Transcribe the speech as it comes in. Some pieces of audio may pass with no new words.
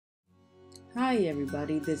Hi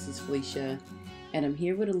everybody, this is Felicia and I'm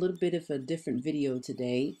here with a little bit of a different video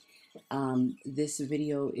today. This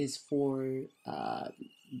video is for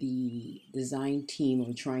the design team.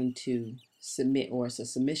 I'm trying to submit, or it's a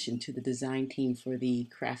submission to the design team for the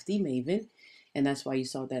Crafty Maven, and that's why you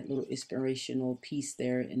saw that little inspirational piece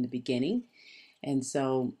there in the beginning. And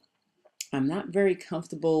so I'm not very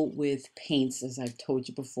comfortable with paints, as I've told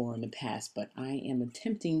you before in the past, but I am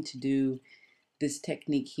attempting to do this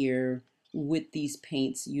technique here with these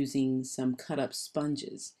paints using some cut up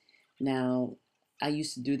sponges. Now, I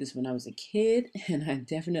used to do this when I was a kid and I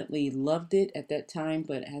definitely loved it at that time,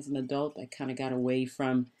 but as an adult, I kind of got away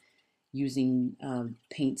from using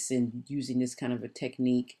paints and using this kind of a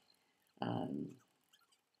technique um,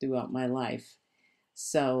 throughout my life.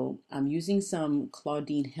 So I'm using some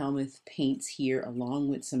Claudine Helmuth paints here along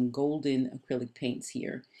with some golden acrylic paints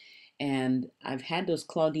here. And I've had those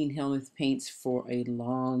Claudine Helmuth paints for a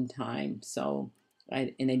long time.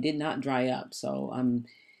 And they did not dry up. So I'm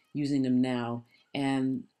using them now.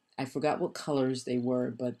 And I forgot what colors they were,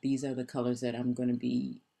 but these are the colors that I'm going to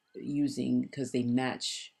be using because they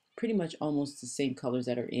match pretty much almost the same colors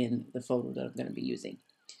that are in the photo that I'm going to be using.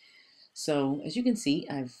 So as you can see,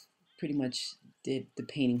 I've pretty much did the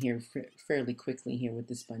painting here fairly quickly here with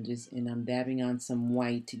the sponges, and I'm dabbing on some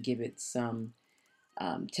white to give it some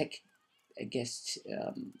tech, I guess,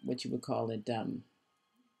 what you would call it.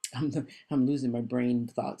 I'm losing my brain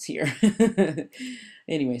thoughts here.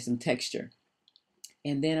 Anyway, some texture.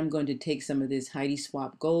 And then I'm going to take some of this Heidi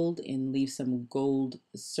Swap gold and leave some gold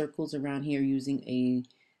circles around here using a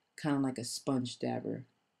kind of like a sponge dabber.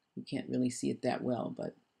 You can't really see it that well,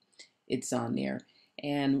 but it's on there.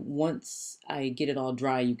 And once I get it all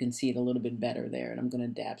dry, you can see it a little bit better there. And I'm going to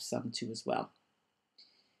dab some too as well.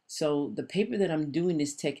 So the paper that I'm doing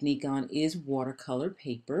this technique on is watercolor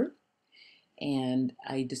paper. And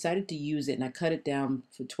I decided to use it, and I cut it down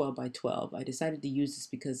for 12 by 12. I decided to use this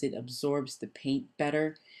because it absorbs the paint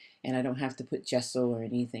better and I don't have to put gesso or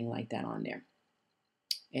anything like that on there.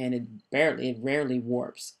 And it rarely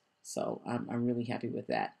warps. So I'm really happy with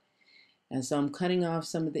that. And so I'm cutting off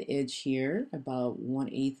some of the edge here, about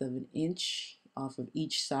 1/8 of an inch off of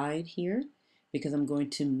each side here, because I'm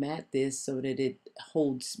going to mat this so that it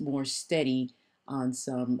holds more steady on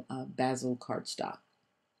some basil cardstock.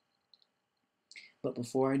 But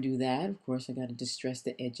before I do that, of course, I got to distress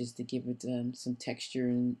the edges to give it some texture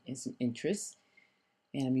and some interest.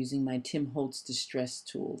 And I'm using my Tim Holtz Distress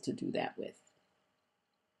tool to do that with.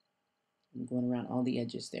 I'm going around all the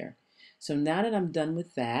edges there. So now that I'm done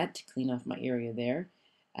with that, to clean off my area there,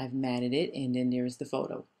 I've matted it, and then there's the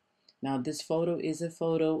photo. Now this photo is a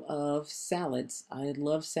photo of salads. I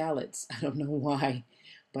love salads. I don't know why,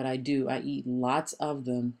 but I do. I eat lots of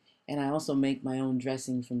them, and I also make my own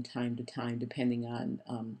dressing from time to time, depending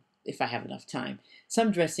on if I have enough time.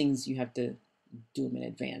 Some dressings you have to do them in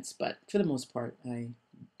advance, but for the most part, I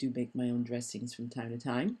do make my own dressings from time to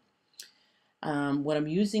time. What I'm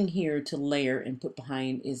using here to layer and put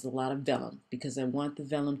behind is a lot of vellum because I want the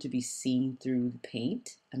vellum to be seen through the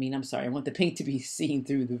paint. I'm sorry, I want the paint to be seen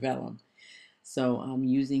through the vellum. So I'm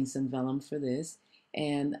using some vellum for this,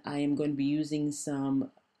 and I am going to be using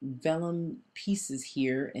some vellum pieces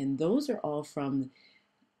here, and those are all from,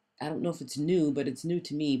 I don't know if it's new, but it's new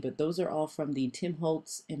to me, but those are all from the Tim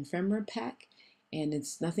Holtz ephemera pack, and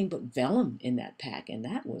it's nothing but vellum in that pack, and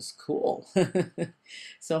that was cool.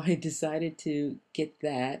 So I decided to get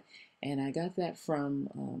that, and I got that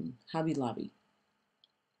from Hobby Lobby.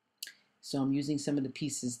 So I'm using some of the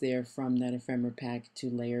pieces there from that ephemera pack to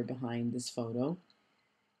layer behind this photo.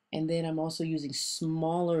 And then I'm also using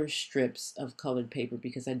smaller strips of colored paper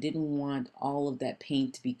because I didn't want all of that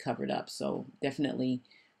paint to be covered up. So definitely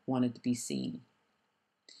wanted to be seen.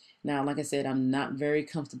 Now, like I said, I'm not very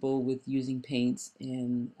comfortable with using paints,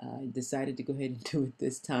 and I decided to go ahead and do it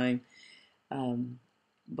this time. Um,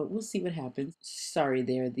 but we'll see what happens. Sorry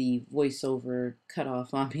there, the voiceover cut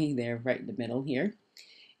off on me there right in the middle here.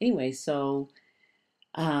 Anyway, so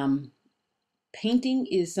um, painting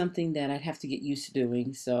is something that I'd have to get used to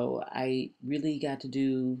doing. So I really got to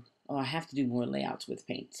do, oh, I have to do more layouts with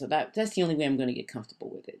paint. So that's the only way I'm going to get comfortable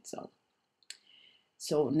with it.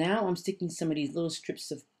 So now I'm sticking some of these little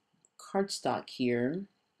strips of cardstock here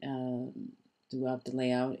throughout the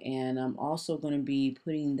layout, and I'm also going to be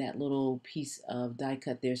putting that little piece of die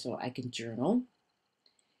cut there so I can journal.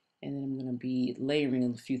 And then I'm going to be layering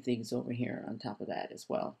a few things over here on top of that as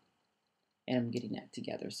well. And I'm getting that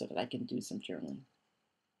together so that I can do some journaling.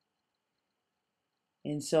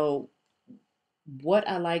 And so what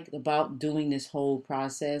I like about doing this whole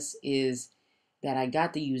process is that I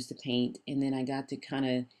got to use the paint, and then I got to kind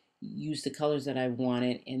of use the colors that I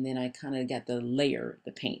wanted, and then I kind of got to layer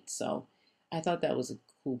the paint. So I thought that was a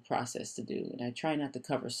cool process to do, and I try not to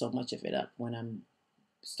cover so much of it up when I'm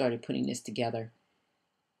started putting this together.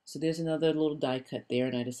 So there's another little die cut there,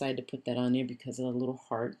 and I decided to put that on there because of a little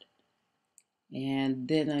heart. And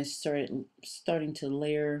then I starting to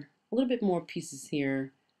layer a little bit more pieces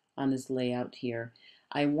here on this layout here.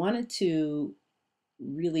 I wanted to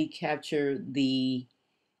really capture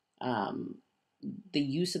um, the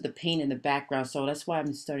use of the paint in the background, so that's why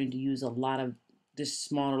I'm starting to use a lot of this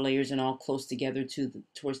smaller layers and all close together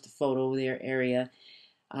towards the photo there area.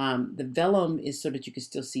 The vellum is so that you can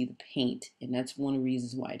still see the paint, and that's one of the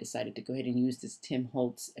reasons why I decided to go ahead and use this Tim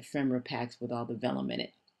Holtz ephemera packs with all the vellum in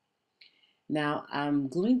it. Now I'm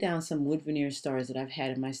gluing down some wood veneer stars that I've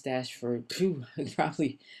had in my stash for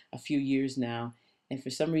probably a few years now, and for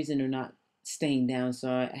some reason they're not staying down,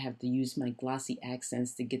 so I have to use my glossy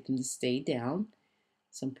accents to get them to stay down.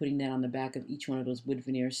 So I'm putting that on the back of each one of those wood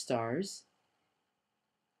veneer stars.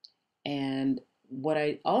 And what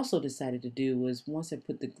I also decided to do was, once I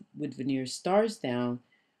put the wood veneer stars down,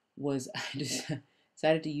 was I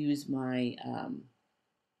decided to use my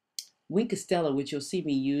Wink Stella, which you'll see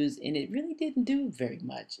me use, and it really didn't do very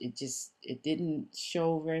much. It didn't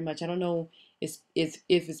show very much. I don't know if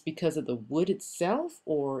it's because of the wood itself,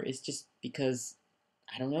 or it's just because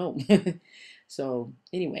I don't know. So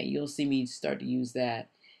anyway, you'll see me start to use that.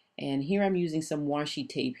 And here I'm using some washi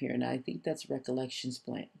tape here, and I think that's Recollections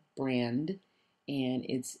brand, and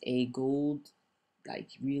it's a gold, like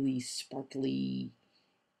really sparkly,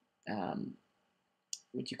 um,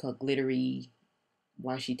 what you call glittery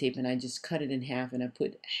washi tape, and I just cut it in half, and I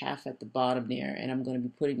put half at the bottom there, and I'm going to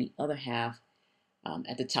be putting the other half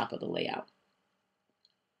at the top of the layout.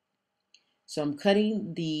 So I'm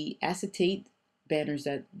cutting the acetate banners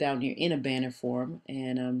that down here in a banner form,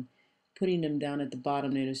 and I'm putting them down at the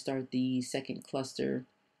bottom there to start the second cluster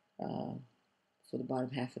for the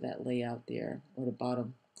bottom half of that layout there, or the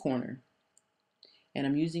bottom corner. And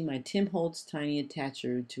I'm using my Tim Holtz tiny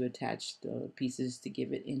attacher to attach the pieces to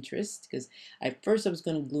give it interest, because at first I was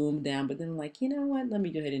going to glue them down, but then I'm like, you know what, let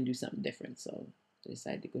me go ahead and do something different. So I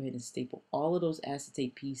decided to go ahead and staple all of those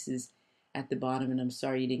acetate pieces at the bottom, and I'm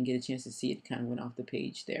sorry you didn't get a chance to see it. It kind of went off the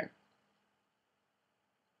page there.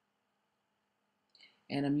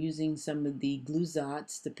 And I'm using some of the glue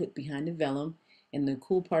dots to put behind the vellum. And the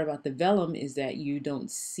cool part about the vellum is that you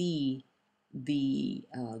don't see the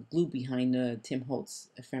glue behind the Tim Holtz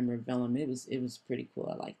ephemera vellum. It was pretty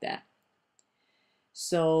cool. I like that.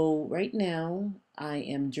 So right now I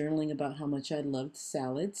am journaling about how much I loved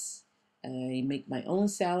salads. I make my own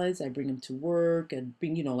salads. I bring them to work. I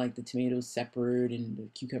bring, like the tomatoes separate and the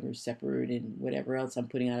cucumbers separate and whatever else I'm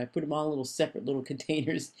putting out. I put them all in little separate little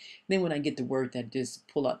containers. Then when I get to work, I just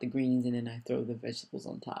pull out the greens and then I throw the vegetables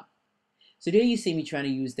on top. So there you see me trying to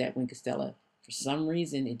use that Wink Stella. For some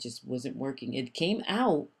reason, it just wasn't working. It came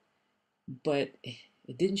out, but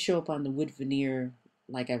it didn't show up on the wood veneer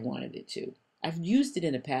like I wanted it to. I've used it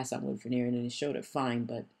in the past on wood veneer and it showed it fine,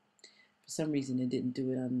 but for some reason it didn't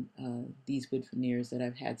do it on these wood veneers that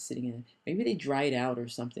I've had sitting in. Maybe they dried out or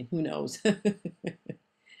something, who knows.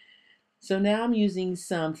 So now I'm using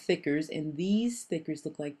some thickers, and these thickers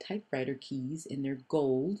look like typewriter keys and they're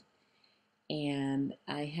gold. And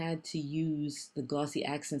I had to use the glossy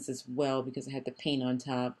accents as well because I had the paint on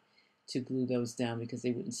top to glue those down because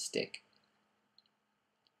they wouldn't stick.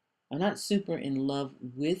 I'm not super in love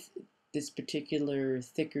with this particular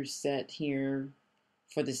thicker set here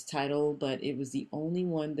for this title, but it was the only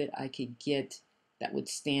one that I could get that would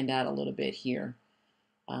stand out a little bit here,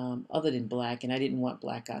 other than black, and I didn't want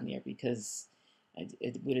black on there because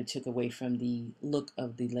it would have took away from the look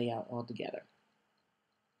of the layout altogether.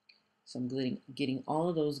 So I'm getting all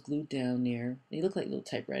of those glued down there. They look like little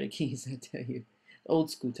typewriter keys, I tell you.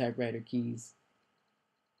 Old school typewriter keys.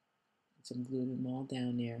 So I'm gluing them all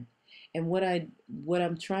down there. And what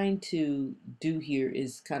I'm trying to do here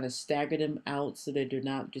is kind of stagger them out so that they're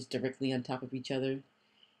not just directly on top of each other.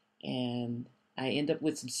 And I end up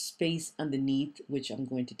with some space underneath, which I'm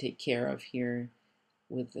going to take care of here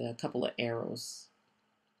with a couple of arrows.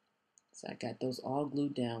 So I got those all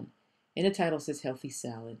glued down. And the title says Healthy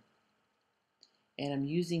Salad. And I'm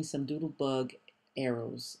using some Doodlebug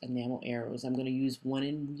arrows, enamel arrows. I'm going to use one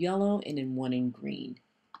in yellow and then one in green.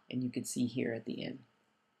 And you can see here at the end.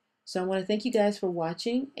 So I want to thank you guys for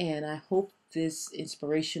watching, and I hope this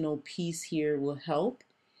inspirational piece here will help.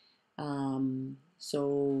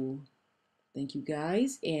 So thank you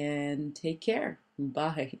guys, and take care.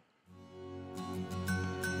 Bye.